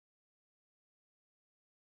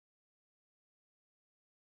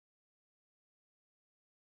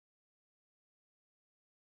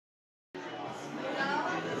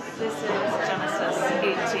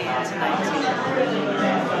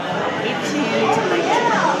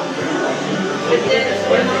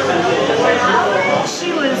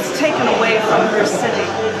She was taken away from her city.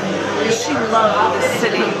 She loved the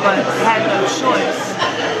city, but had no choice.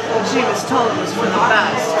 She was told it was for the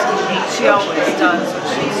best. She always does what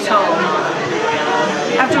she's told.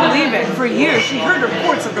 After leaving, for years, she heard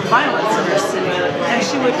reports of the violence in her city, and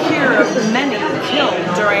she would hear of many killed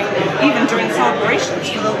even during celebrations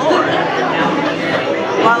for the Lord.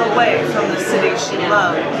 While away from the city she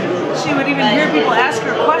loved, she would even hear people ask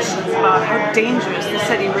her questions about how dangerous the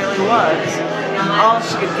city really was. All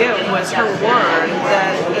she could give was her word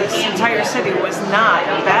that this entire city was not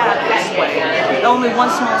bad this way. Only one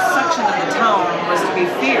small section of the town was to be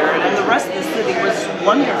feared, and the rest of the city was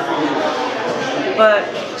wonderful. But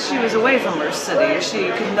she was away from her city.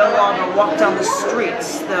 She could no longer walk down the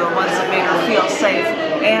streets, the ones that made her feel safe,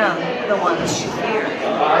 and the ones she feared.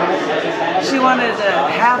 She wanted to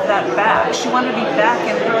have that back. She wanted to be back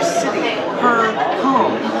in her city, her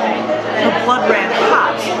home. Her blood ran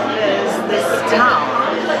hot as this town.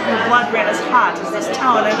 Her blood ran as hot as this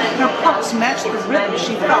town, and her pulse matched the rhythm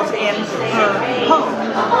she felt in her home.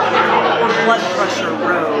 Her blood pressure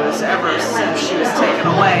rose ever since she was taken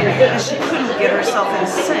away, and she couldn't get herself in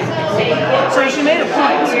sync. So she made a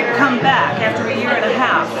point to come back after a year and a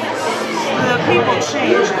half. The people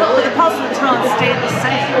changed, but the pulse of the town stayed the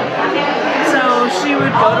same. So she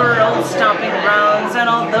would go to her old stomping grounds, and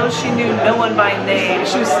although she knew no one by name,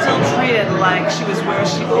 she was still treated like she was where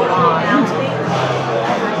she belonged.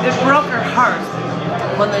 It broke her heart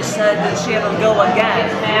when they said that she had to go again,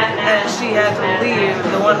 and she had to leave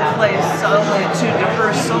the one place only attuned to her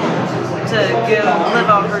soul to live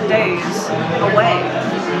out her days away.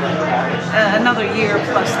 Another year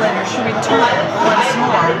plus later, she returned once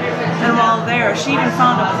more, and while there, she even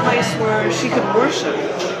found a place where she could worship.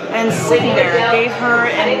 And sitting there gave her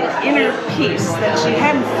an inner peace that she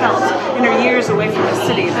hadn't felt in her years away from the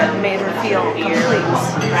city that made her feel complete.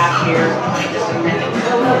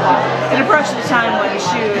 It approached the time when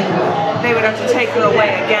they would have to take her away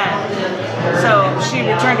again. So she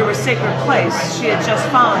returned to her sacred place she had just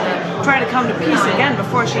found and tried to come to peace again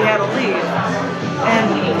before she had to leave.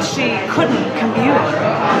 And she couldn't commune.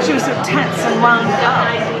 She was so tense and wound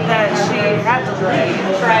up that she had to leave.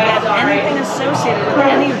 And anything associated with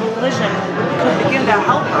any religion could begin to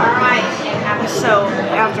help her. So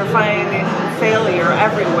after finding failure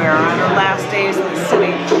everywhere on her last days in the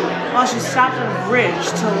city, well, she stopped at a bridge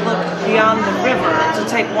to look beyond the river to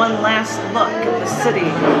take one last look at the city.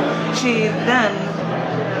 She then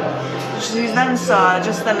saw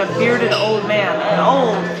just then a bearded old man,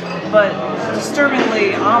 old but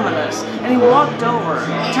disturbingly ominous, and he walked over,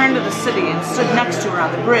 turned to the city, and stood next to her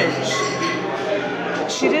on the bridge.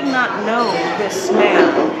 She did not know this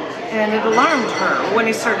man, and it alarmed her when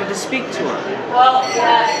he started to speak to her.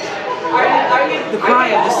 The cry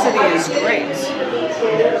of the city is great,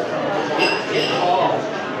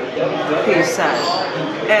 he said,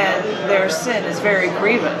 and their sin is very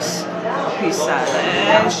grievous, he said,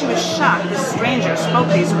 and she was shocked this stranger spoke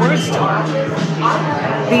these words to her.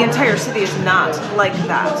 The entire city is not like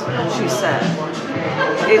that, she said.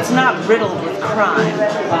 It's not riddled with crime.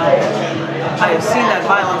 I have seen that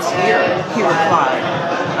violence here, he replied,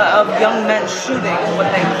 of young men shooting what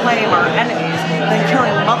they claim are enemies, then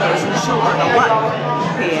killing mothers and children alike,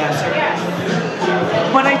 he answered.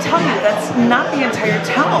 But I tell you, that's not the entire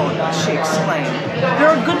town, she exclaimed. There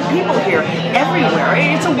are good people here, everywhere.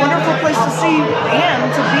 It's a wonderful place to see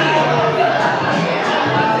and to be.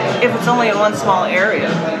 If it's only in one small area,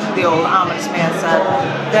 the old ominous man said,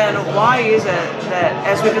 then why is it that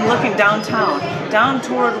as we've been looking downtown, down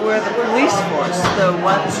toward where the police force, the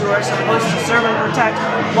ones who are supposed to serve and protect,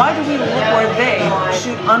 why do we look where they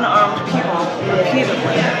shoot unarmed people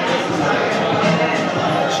repeatedly?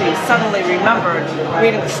 She suddenly remembered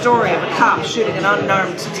reading the story of a cop shooting an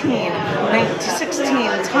unarmed teen 16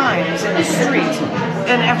 times in the street,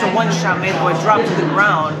 and after one shot made the boy drop to the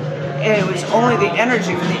ground, it was only the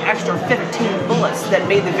energy from the extra 15 bullets that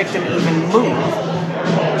made the victim even move.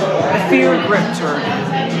 The fear gripped her.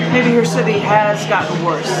 Maybe her city has gotten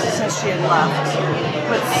worse since she had left,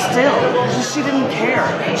 but still, she didn't care.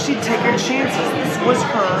 She'd take her chances. This was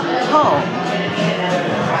her home.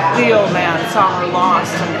 The old man saw her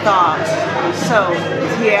lost in thought, so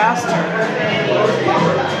he asked her,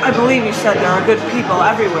 I believe you said there are good people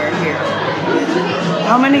everywhere here.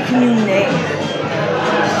 How many can you name?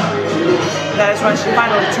 That is when she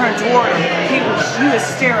finally turned toward him. He was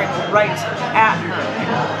staring right at her,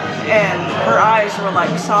 and her eyes were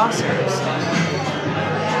like saucers.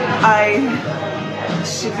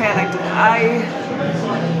 She panicked.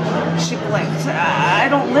 She blinked. I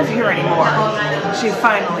don't live here anymore, she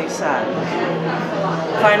finally said.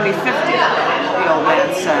 Find me 50, the old man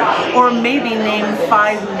said. Or maybe name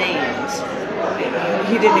 5 names.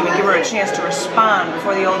 He didn't even give her a chance to respond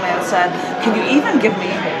before the old man said, can you even give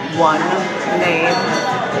me one name?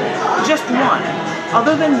 Just one.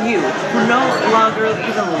 Other than you, who no longer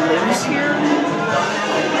even lives here?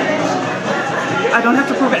 I don't have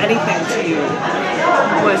to prove anything to you,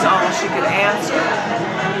 was all she could answer.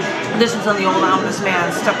 This was when the old ominous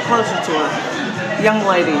man stepped closer to her. Young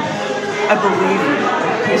lady, I believe you,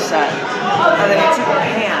 he said. And then he took her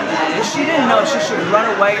hand. She didn't know if she should run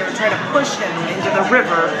away or try to push him into the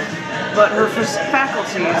river, but her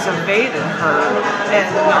faculties evaded her, and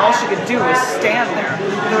all she could do was stand there,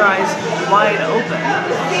 with her eyes wide open.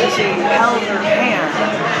 She held her hand.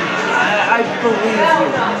 I believe you,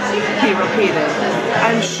 he repeated.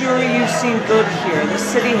 I'm sure you've seen good here. The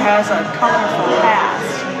city has a colorful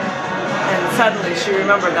past. And suddenly she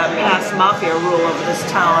remembered that past mafia rule over this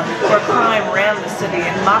town, where crime ran the city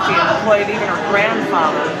and mafia employed even her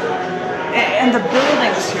grandfather. And the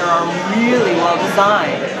buildings here are really well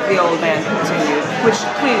designed, the old man continued, which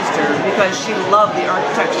pleased her because she loved the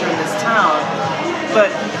architecture of this town. But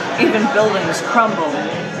even buildings crumble,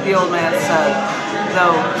 the old man said,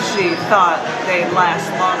 though she thought they'd last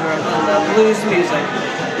longer than the blues music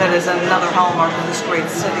that is another hallmark of this great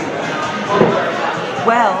city.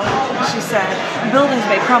 Well, she said, buildings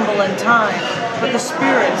may crumble in time, but the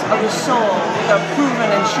spirit of the soul, with a proven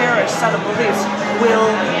and cherished set of beliefs, will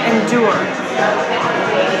endure.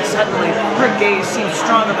 Suddenly, her gaze seemed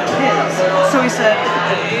stronger than his, so he said,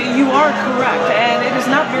 you are correct, and it is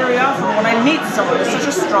not very often when I meet someone with such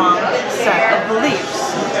a strong set of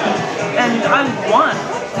beliefs. And I want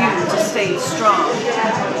you to stay strong,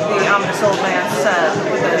 the ominous old man said,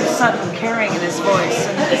 with a sudden caring in his voice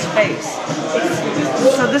and his face.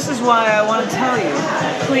 So this is why I want to tell you,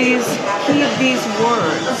 please heed these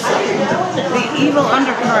words. The evil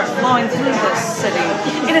undercurrent flowing through this city,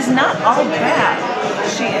 it is not all bad,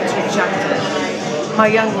 she interjected. My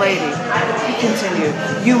young lady, he continued,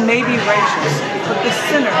 you may be righteous, but the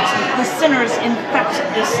sinners infect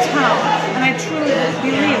this town, and I truly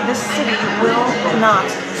believe this city will not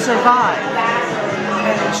survive.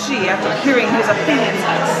 And she, after hearing his opinions,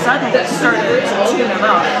 suddenly started to tune him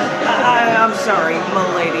out. I'm sorry,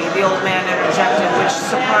 milady, the old man interjected, which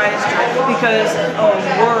surprised her, because a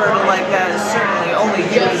word like that is certainly only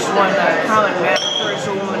used when a common man refers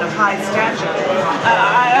to a woman of high stature.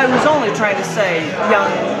 I was only trying to say, young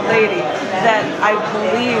lady, that I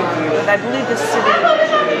believe you, and I believe this city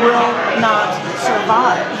will not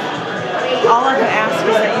survive. All I can ask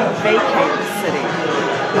is that you vacate the city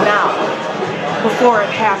now, before it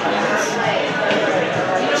happens.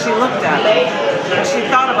 She looked at him, and she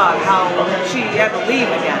thought about how she had to leave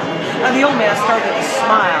again. And the old man started to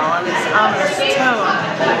smile, and his ominous tone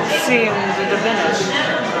seemed to diminish.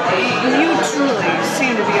 You truly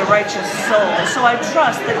seem to be a righteous soul, so I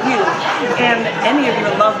trust that you and any of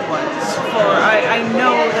your loved ones, for I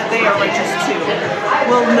know that they are righteous too,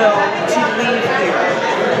 will know to leave here.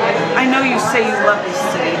 I know you say you love this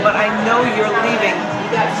city, but I know you're leaving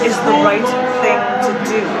is the right thing to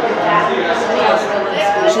do.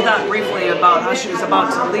 She thought briefly about how she was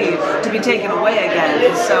about to leave, to be taken away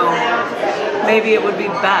again, so maybe it would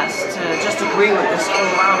be best to just agree with this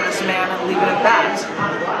old ominous man and leave it at that.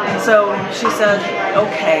 So she said,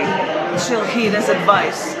 okay, she'll heed his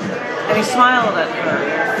advice. And he smiled at her,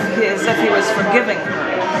 as if he was forgiving her,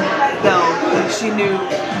 though she knew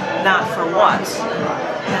not for what.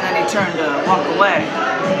 And then he turned to walk away.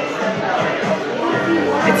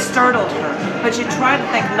 It startled her, but she tried to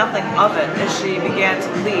think nothing of it as she began to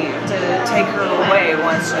leave, to take her away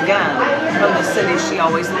once again from the city she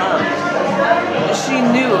always loved. She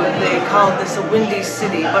knew they called this a windy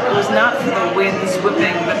city, but it was not for the winds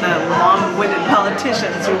whipping but the long-winded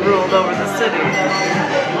politicians who ruled over the city.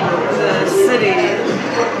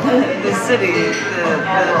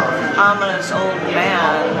 The ominous old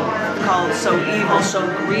man called so evil, so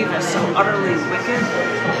grievous, so utterly wicked.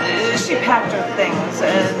 She packed her things,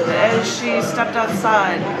 and as she stepped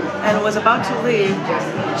outside and was about to leave,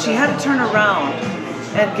 she had to turn around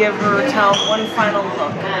and give her town one final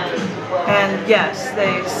look. And yes,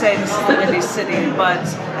 they say this is the windy city, but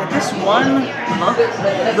at this one look,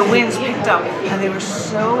 the winds picked up, and they were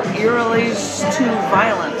so eerily too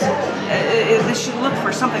violent. She looked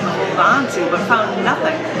for something to hold on to, but found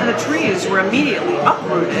nothing, and the trees were immediately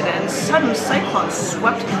uprooted, and sudden cyclones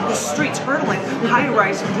swept the streets, hurtling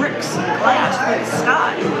high-rise bricks and glass through the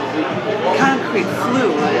sky. Concrete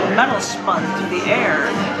flew, and metal spun through the air.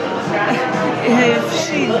 If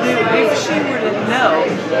she were to know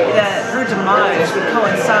that her demise would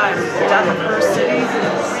coincide with the death of her city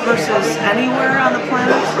versus anywhere on the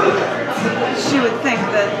planet, she would think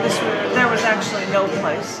that there was actually no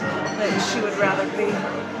place that she would rather be.